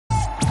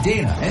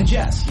Dana and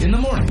Jess in the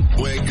morning.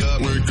 Wake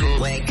up, wake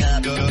up, wake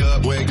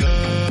up, wake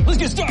up. Let's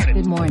get started.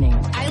 Good morning.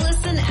 I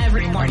listen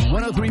every morning.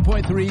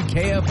 103.3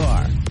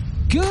 KFR.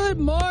 Good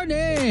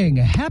morning.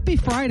 Happy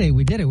Friday.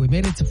 We did it. We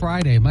made it to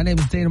Friday. My name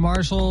is Dana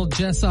Marshall.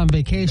 Jess on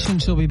vacation.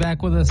 She'll be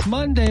back with us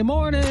Monday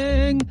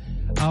morning.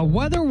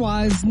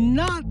 Weather-wise,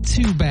 not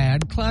too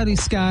bad. Cloudy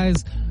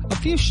skies. A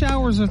few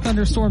showers or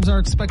thunderstorms are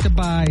expected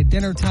by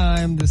dinner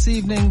time this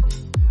evening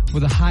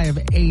with a high of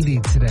 80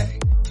 today.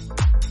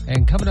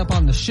 And coming up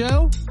on the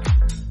show,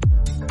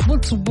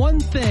 what's one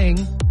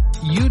thing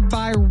you'd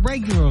buy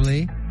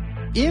regularly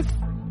if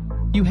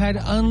you had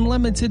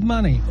unlimited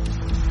money?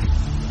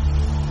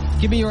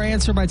 Give me your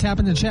answer by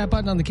tapping the chat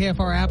button on the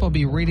KFR app. I'll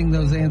be reading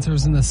those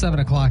answers in the 7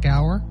 o'clock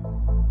hour.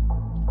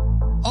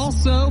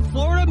 Also,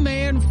 Florida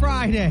Man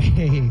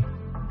Friday.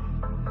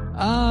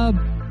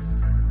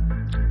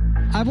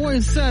 I've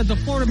always said the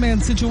Florida Man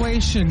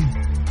situation,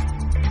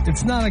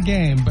 it's not a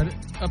game, but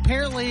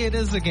apparently it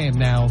is a game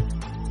now.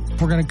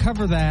 We're going to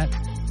cover that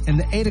in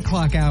the 8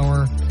 o'clock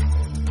hour,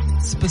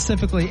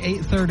 specifically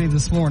 8:30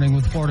 this morning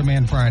with Florida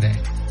Man Friday.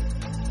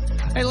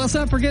 Hey, let's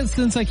not forget,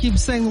 since I keep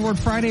saying the word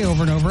Friday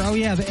over and over, oh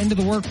yeah, the end of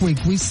the work week,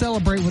 we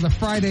celebrate with a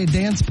Friday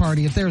dance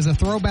party. If there's a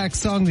throwback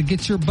song that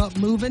gets your butt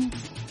moving,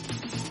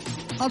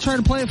 I'll try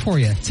to play it for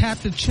you. Tap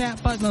the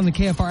chat button on the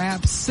KFR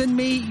app, send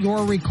me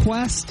your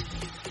request,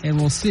 and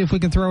we'll see if we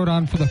can throw it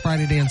on for the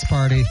Friday dance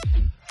party.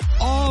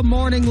 All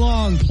morning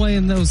long,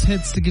 playing those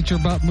hits to get your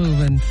butt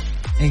moving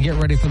and get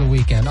ready for the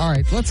weekend. All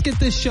right, let's get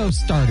this show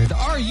started.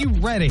 Are you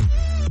ready?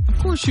 Of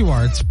course you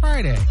are. It's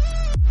Friday.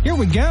 Here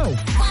we go.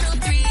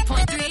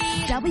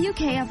 103.3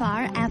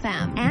 WKFR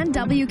FM and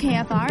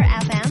WKFR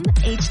FM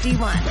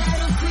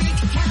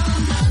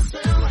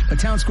HD1. A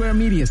Town Square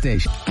media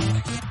station.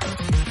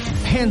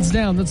 Hands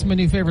down, that's my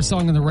new favorite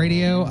song on the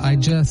radio. I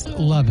just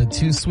love it.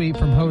 Too Sweet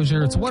from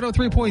Hosier. It's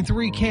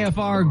 103.3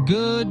 KFR.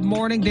 Good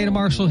morning. Dana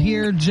Marshall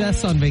here.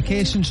 Jess on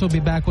vacation. She'll be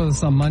back with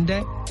us on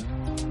Monday.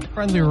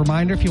 Friendly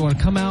reminder, if you want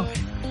to come out,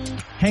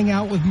 hang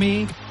out with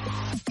me,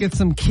 get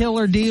some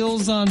killer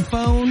deals on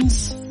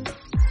phones,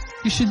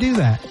 you should do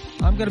that.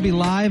 I'm going to be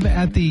live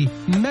at the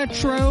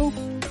Metro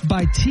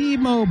by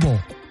T-Mobile.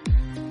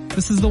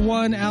 This is the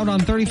one out on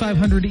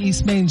 3500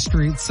 East Main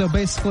Street. So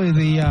basically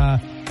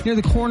near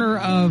the corner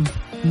of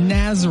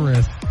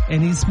Nazareth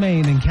and East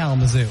Main in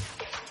Kalamazoo.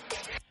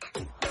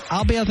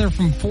 I'll be out there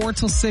from 4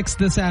 till 6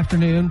 this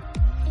afternoon.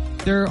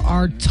 There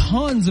are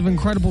tons of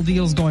incredible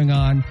deals going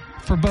on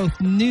for both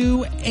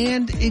new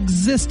and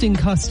existing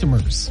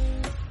customers.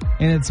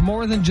 And it's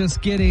more than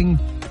just getting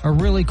a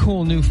really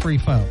cool new free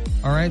phone.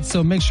 All right,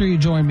 so make sure you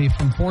join me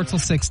from 4 till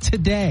 6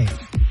 today.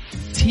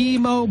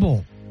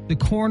 T-Mobile, the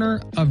corner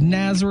of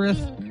Nazareth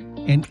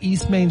and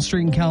East Main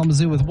Street in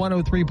Kalamazoo with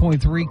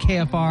 103.3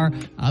 KFR.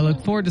 I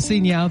look forward to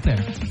seeing you out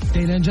there.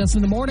 Dana and Jess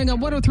in the morning on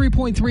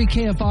 103.3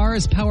 KFR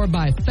is powered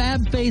by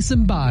Fab Face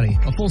and Body,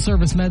 a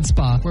full-service med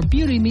spa where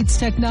beauty meets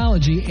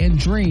technology and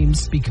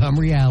dreams become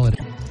reality.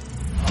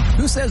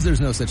 Who says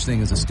there's no such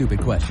thing as a stupid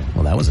question?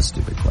 Well, that was a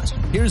stupid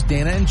question. Here's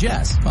Dana and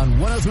Jess on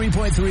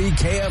 103.3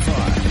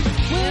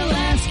 KFR. We'll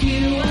ask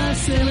you a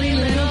silly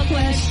little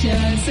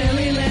question,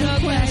 silly little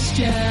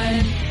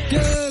question.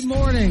 Good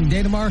morning.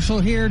 Dana Marshall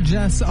here,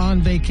 Jess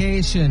on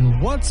vacation.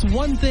 What's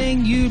one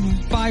thing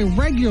you'd buy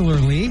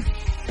regularly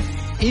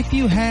if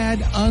you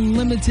had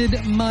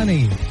unlimited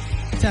money?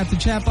 Tap the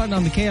chat button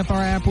on the KFR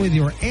app with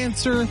your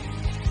answer.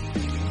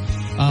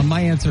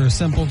 My answer is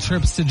simple: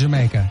 trips to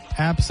Jamaica.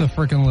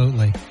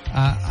 Abso-freaking-lutely.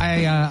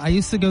 I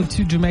used to go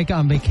to Jamaica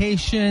on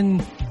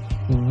vacation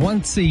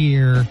once a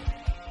year.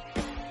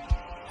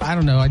 I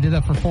don't know. I did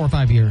that for 4 or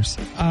 5 years.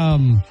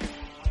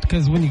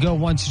 Because when you go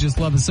once, you just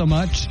love it so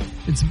much.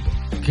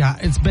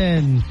 It's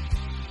been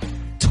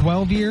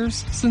 12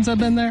 years since I've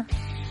been there.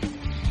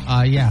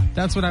 Yeah,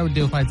 that's what I would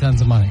do if I had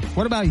tons of money.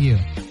 What about you?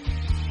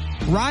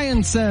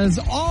 Ryan says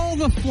all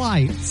the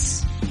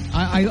flights.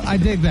 I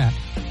dig that.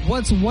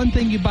 What's one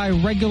thing you buy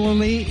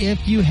regularly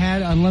if you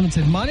had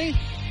unlimited money?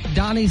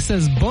 Donnie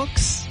says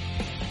books.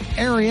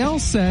 Ariel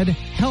said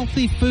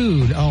healthy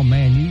food. Oh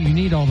man, you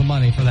need all the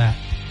money for that.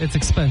 It's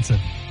expensive.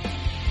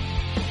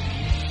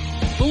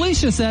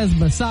 Felicia says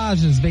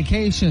massages,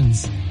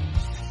 vacations,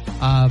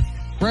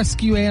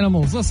 rescue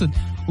animals. Listen,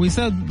 we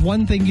said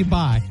one thing you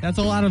buy. That's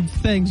a lot of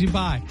things you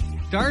buy.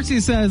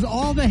 Darcy says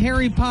all the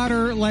Harry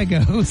Potter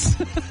Legos.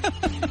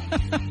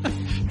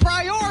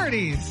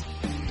 Priorities.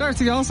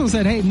 Darcy also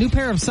said, hey, new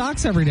pair of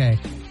socks every day.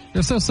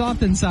 They're so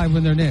soft inside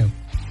when they're new.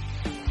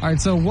 All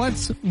right, so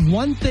what's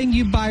one thing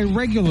you buy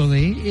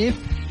regularly if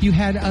you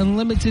had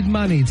unlimited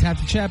money? Tap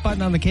the chat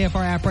button on the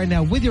KFR app right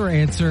now with your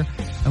answer.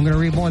 I'm going to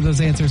read more of those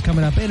answers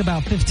coming up in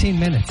about 15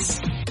 minutes.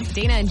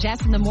 Dana and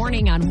Jess in the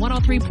morning on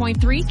 103.3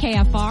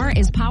 KFR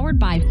is powered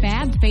by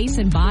Fab Face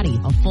and Body,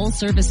 a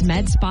full-service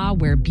med spa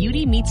where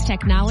beauty meets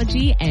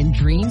technology and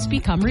dreams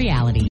become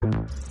reality.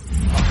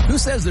 Who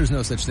says there's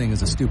no such thing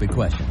as a stupid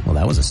question? Well,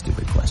 that was a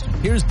stupid question.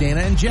 Here's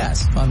Dana and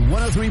Jess on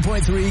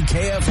 103.3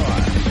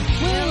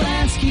 KFR. We'll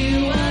ask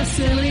you a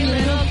silly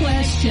little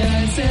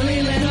question,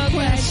 silly little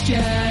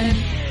question.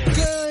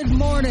 Good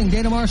morning.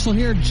 Dana Marshall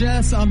here.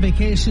 Jess on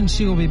vacation.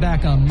 She will be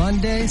back on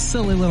Monday.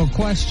 Silly little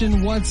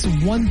question. What's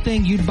one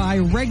thing you'd buy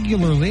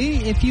regularly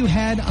if you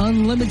had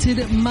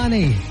unlimited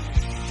money?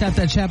 Tap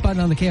that chat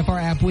button on the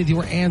KFR app with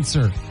your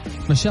answer.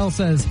 Michelle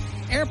says,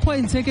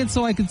 airplane tickets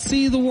so I could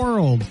see the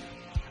world.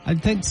 I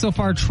think so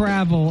far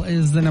travel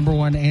is the number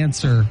one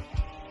answer.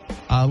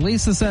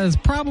 Lisa says,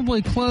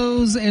 probably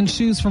clothes and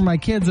shoes for my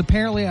kids.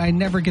 Apparently, I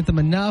never get them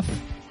enough.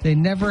 They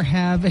never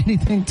have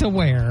anything to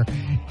wear.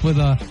 With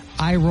a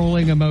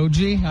eye-rolling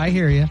emoji. I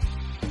hear you.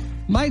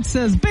 Mike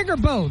says, bigger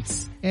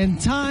boats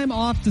and time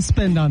off to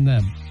spend on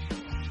them.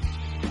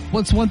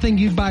 What's one thing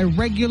you'd buy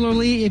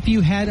regularly if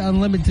you had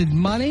unlimited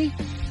money?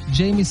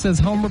 Jamie says,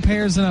 home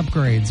repairs and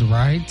upgrades,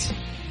 right?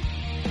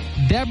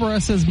 Deborah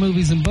says,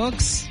 movies and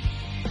books.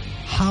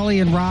 Holly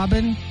and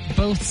Robin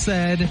both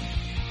said,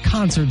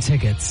 concert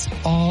tickets.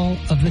 All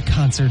of the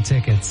concert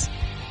tickets.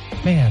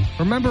 Man,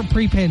 remember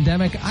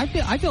pre-pandemic?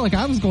 I feel like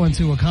I was going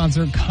to a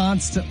concert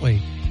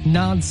constantly,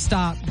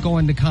 non-stop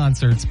going to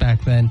concerts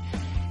back then.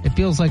 It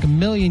feels like a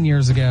million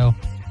years ago.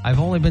 I've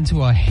only been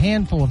to a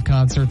handful of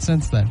concerts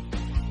since then.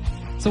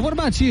 So what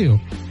about you?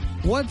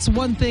 What's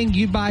one thing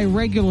you'd buy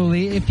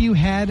regularly if you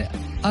had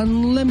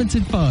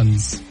unlimited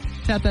funds?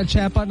 Tap that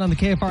chat button on the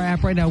KFR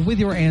app right now with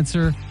your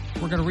answer.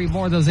 We're going to read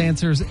more of those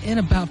answers in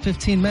about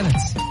 15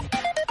 minutes.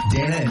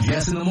 Dana and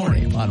Jess in the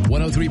morning on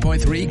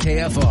 103.3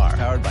 KFR.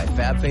 Powered by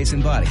Fab Face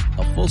and Body,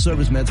 a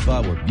full-service med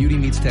spa where beauty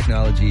meets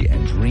technology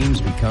and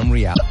dreams become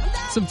reality.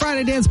 Some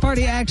Friday dance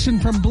party action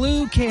from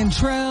Blue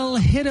Cantrell.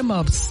 Hit 'em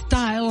up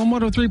style on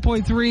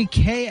 103.3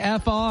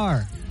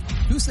 KFR.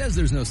 Who says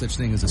there's no such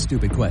thing as a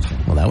stupid question?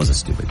 Well, that was a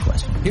stupid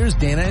question. Here's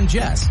Dana and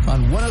Jess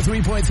on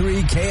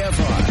 103.3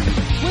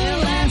 KFR.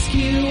 We'll ask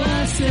you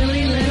a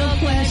silly little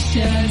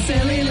question,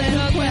 silly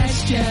little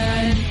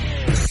question.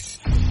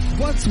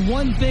 What's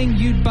one thing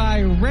you'd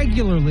buy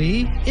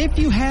regularly if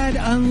you had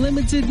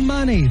unlimited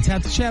money?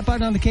 Tap the chat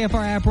button on the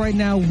KFR app right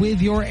now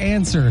with your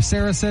answer.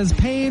 Sarah says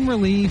pain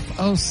relief.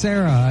 Oh,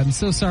 Sarah, I'm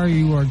so sorry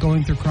you are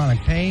going through chronic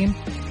pain,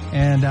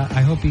 and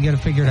I hope you get it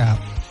figured out.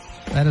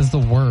 That is the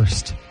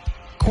worst.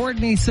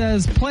 Courtney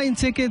says plane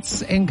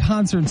tickets and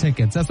concert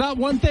tickets. That's not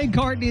one thing,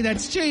 Courtney.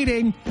 That's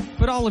cheating.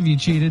 But all of you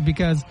cheated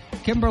because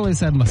Kimberly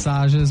said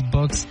massages,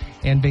 books,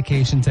 and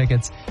vacation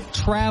tickets.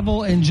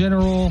 Travel in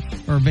general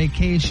or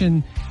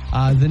vacation,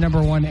 the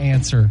number one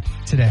answer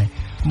today.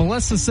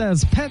 Melissa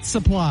says pet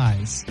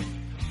supplies.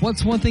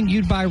 What's one thing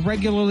you'd buy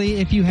regularly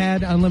if you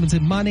had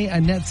unlimited money?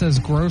 Annette says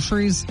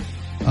groceries.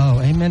 Oh,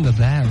 amen to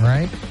that,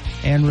 right?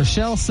 And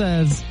Rochelle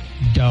says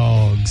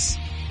dogs.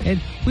 And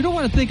we don't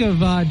want to think of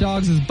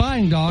dogs as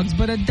buying dogs,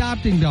 but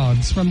adopting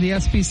dogs from the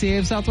SPCA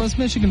of Southwest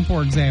Michigan,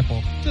 for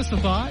example. Just a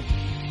thought.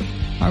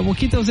 All right, we'll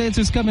keep those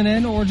answers coming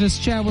in or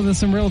just chat with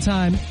us in real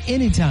time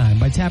anytime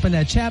by tapping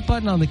that chat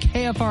button on the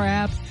KFR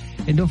app.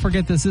 And don't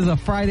forget, this is a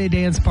Friday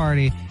dance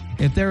party.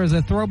 If there is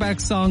a throwback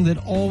song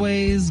that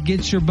always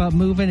gets your butt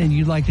moving and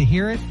you'd like to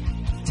hear it,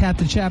 tap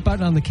the chat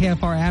button on the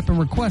KFR app and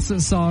request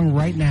this song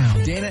right now.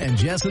 Dana and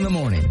Jess in the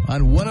morning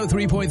on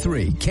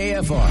 103.3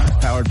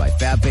 KFR. Powered by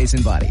Fab Face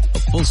and Body, a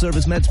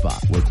full-service med spa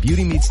where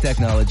beauty meets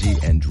technology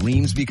and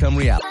dreams become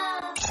reality.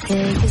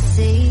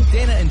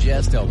 Dana and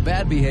Jess tell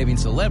bad-behaving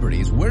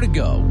celebrities where to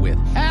go with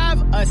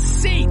Have a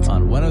Seat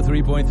on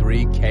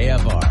 103.3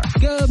 KFR.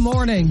 Good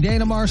morning.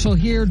 Dana Marshall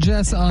here,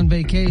 Jess on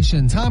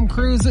vacation. Tom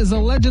Cruise is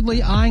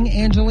allegedly eyeing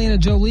Angelina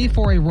Jolie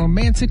for a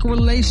romantic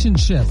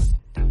relationship.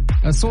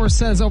 A source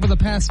says over the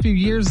past few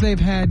years they've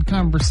had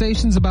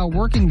conversations about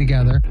working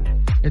together.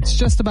 It's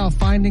just about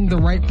finding the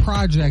right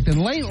project.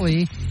 And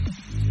lately,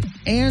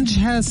 Ange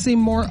has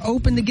seemed more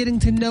open to getting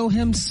to know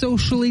him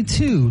socially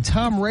too.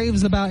 Tom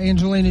raves about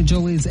Angelina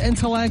Jolie's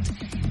intellect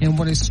and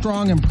what a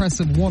strong,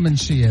 impressive woman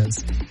she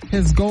is.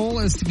 His goal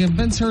is to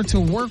convince her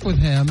to work with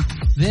him,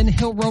 then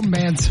he'll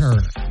romance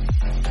her.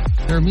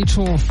 Their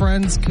mutual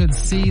friends could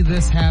see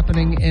this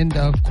happening, end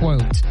of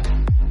quote.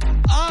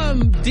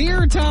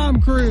 Dear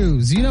Tom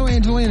Cruise, you know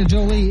Angelina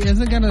Jolie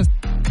isn't going to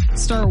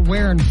start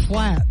wearing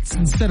flats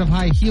instead of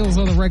high heels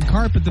on the red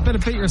carpet to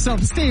benefit your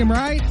self-esteem,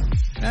 right?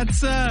 That's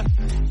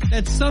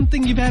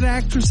something you've had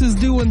actresses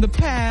do in the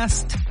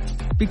past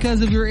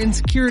because of your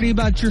insecurity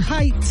about your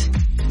height.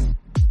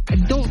 I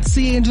don't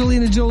see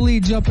Angelina Jolie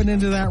jumping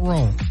into that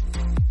role.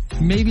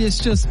 Maybe it's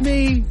just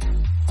me.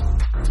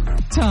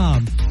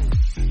 Tom,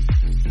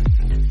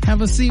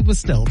 have a seat with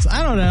stilts.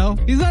 I don't know.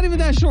 He's not even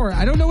that short.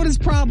 I don't know what his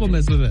problem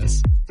is with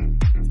this.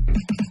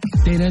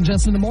 Dana and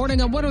Jess in the morning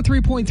on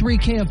 103.3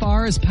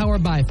 KFR is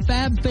powered by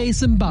Fab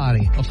Face and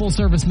Body, a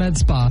full-service med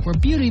spa where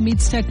beauty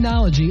meets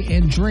technology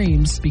and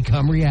dreams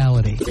become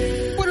reality.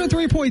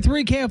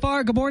 103.3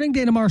 KFR, good morning.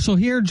 Dana Marshall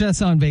here,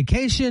 Jess on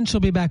vacation.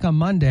 She'll be back on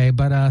Monday,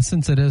 but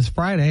since it is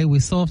Friday, we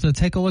still have to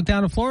take a look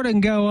down at Florida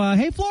and go,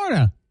 hey,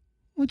 Florida,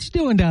 what you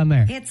doing down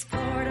there? It's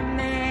Florida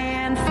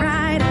Man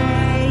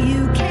Friday.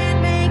 You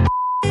can't make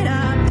it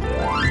up.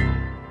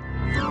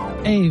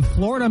 A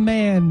Florida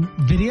Man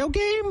video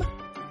game?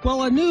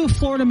 Well, a new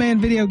Florida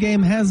Man video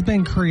game has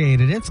been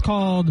created. It's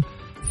called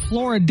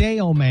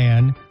Floridale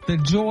Man, The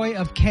Joy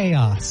of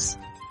Chaos.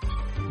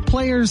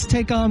 Players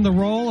take on the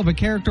role of a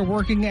character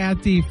working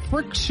at the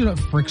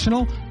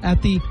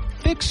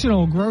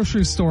fictional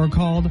grocery store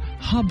called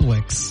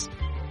Publix.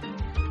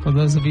 For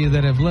those of you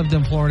that have lived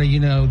in Florida, you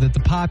know that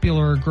the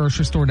popular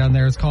grocery store down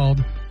there is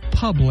called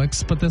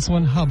Publix, but this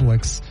one,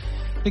 Publix.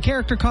 The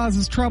character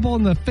causes trouble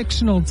in the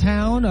fictional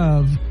town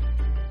of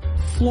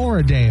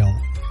Floridale.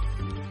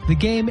 The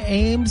game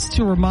aims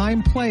to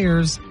remind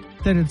players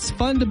that it's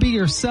fun to be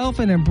yourself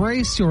and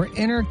embrace your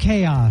inner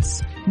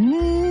chaos.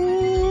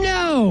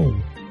 No!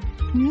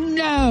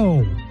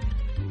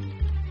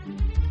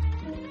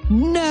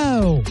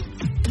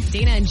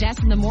 Dana and Jess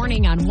in the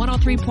morning on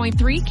 103.3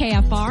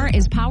 KFR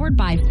is powered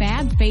by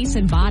Fab Face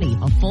and Body,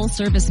 a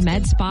full-service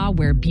med spa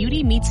where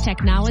beauty meets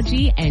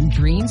technology and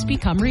dreams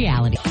become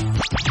reality. The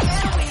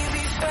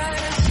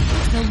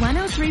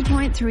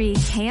 103.3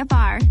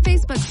 KFR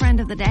Facebook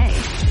Friend of the Day.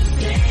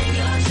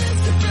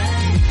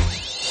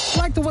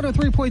 Like the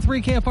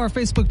 103.3 KFR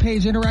Facebook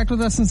page, interact with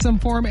us in some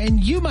form,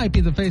 and you might be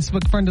the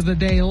Facebook Friend of the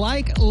Day,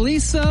 like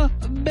Lisa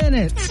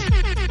Bennett.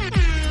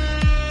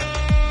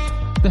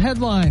 The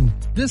headline,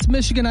 this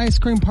Michigan ice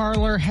cream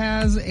parlor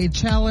has a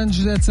challenge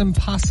that's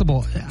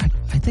impossible.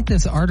 I think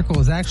this article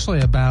is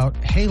actually about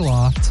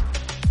Hayloft,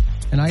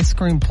 an ice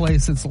cream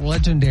place that's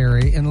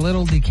legendary in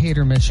Little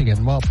Decatur,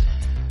 Michigan. Well,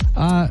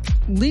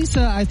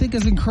 Lisa, I think,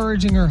 is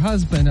encouraging her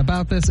husband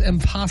about this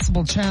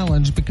impossible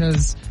challenge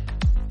because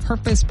her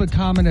Facebook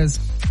comment is,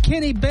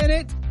 Kenny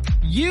Bennett,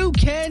 you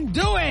can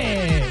do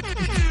it!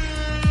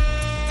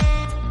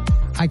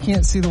 I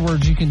can't see the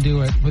words you can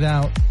do it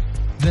without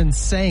then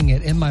saying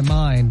it in my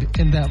mind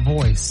in that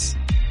voice.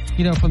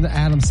 You know, from the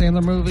Adam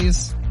Sandler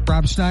movies,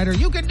 Rob Schneider,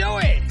 you can do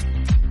it!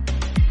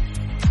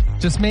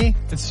 Just me?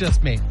 It's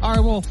just me. All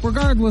right, well,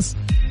 regardless,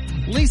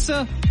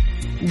 Lisa,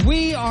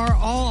 we are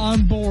all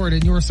on board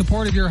in your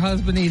support of your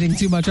husband eating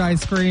too much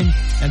ice cream,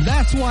 and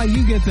that's why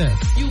you get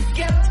this. You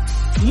get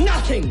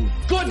nothing.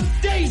 Good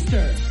day,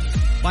 sir.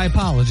 My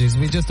apologies.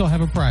 We just don't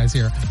have a prize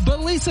here.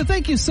 But Lisa,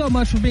 thank you so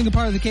much for being a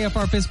part of the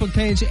KFR Facebook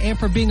page and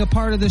for being a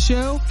part of the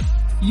show.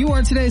 You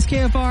are today's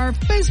KFR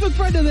Facebook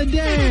Friend of the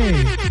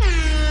Day.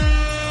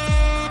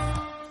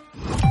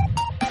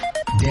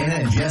 Dana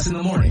and Jess in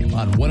the morning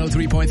on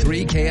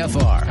 103.3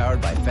 KFR. Powered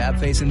by Fab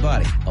Face and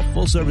Body, a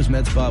full-service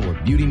med spa where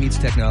beauty meets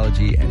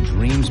technology and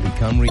dreams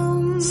become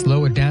real.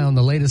 Slow it down.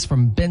 The latest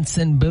from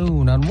Benson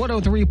Boone on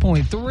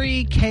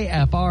 103.3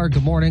 KFR.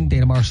 Good morning.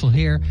 Dana Marshall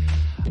here.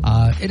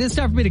 It is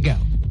time for me to go,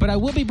 but I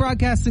will be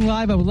broadcasting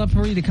live. I would love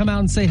for you to come out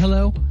and say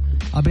hello.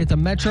 I'll be at the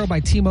Metro by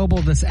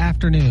T-Mobile this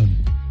afternoon.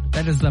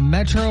 That is the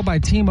Metro by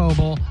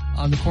T-Mobile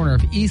on the corner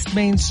of East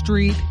Main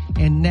Street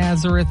and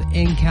Nazareth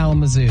in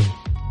Kalamazoo.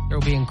 There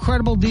will be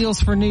incredible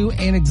deals for new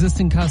and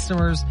existing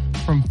customers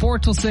from 4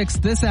 till 6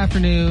 this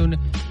afternoon.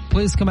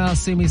 Please come out,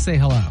 see me, say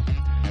hello.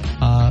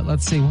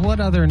 Let's see, what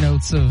other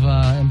notes of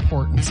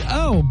importance?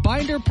 Oh,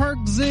 Binder Park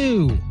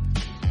Zoo.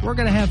 We're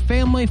going to have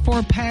family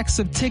 4-packs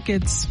of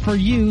tickets for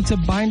you to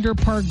Binder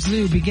Park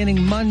Zoo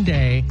beginning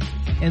Monday.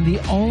 And the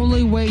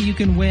only way you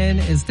can win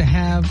is to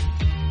have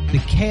the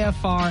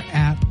KFR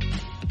app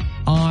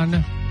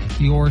on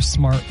your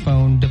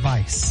smartphone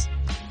device.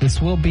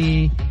 This will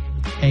be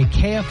a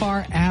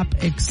KFR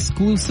app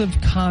exclusive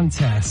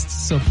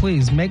contest. So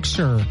please make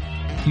sure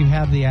you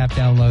have the app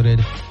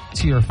downloaded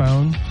to your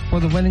phone for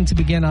the winning to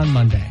begin on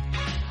Monday.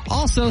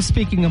 Also,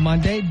 speaking of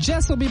Monday,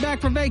 Jess will be back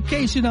from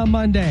vacation on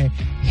Monday.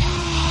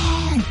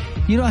 Yay!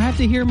 You don't have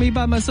to hear me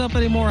by myself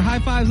anymore. High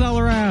fives all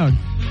around.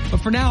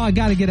 But for now, I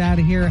got to get out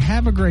of here.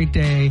 Have a great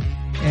day.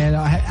 And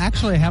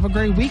actually have a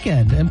great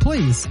weekend. And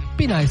please,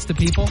 be nice to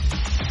people.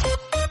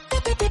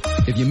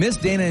 If you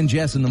missed Dana and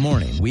Jess in the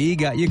morning, we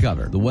got you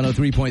covered. The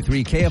 103.3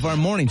 KFR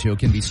Morning Show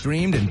can be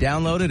streamed and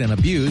downloaded and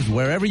abused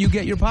wherever you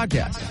get your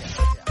podcasts.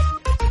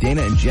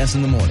 Dana and Jess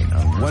in the morning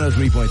on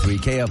 103.3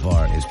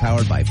 KFR is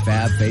powered by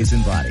Fab Face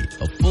and Body,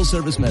 a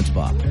full-service med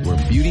spa where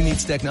beauty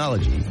meets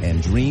technology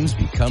and dreams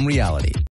become reality.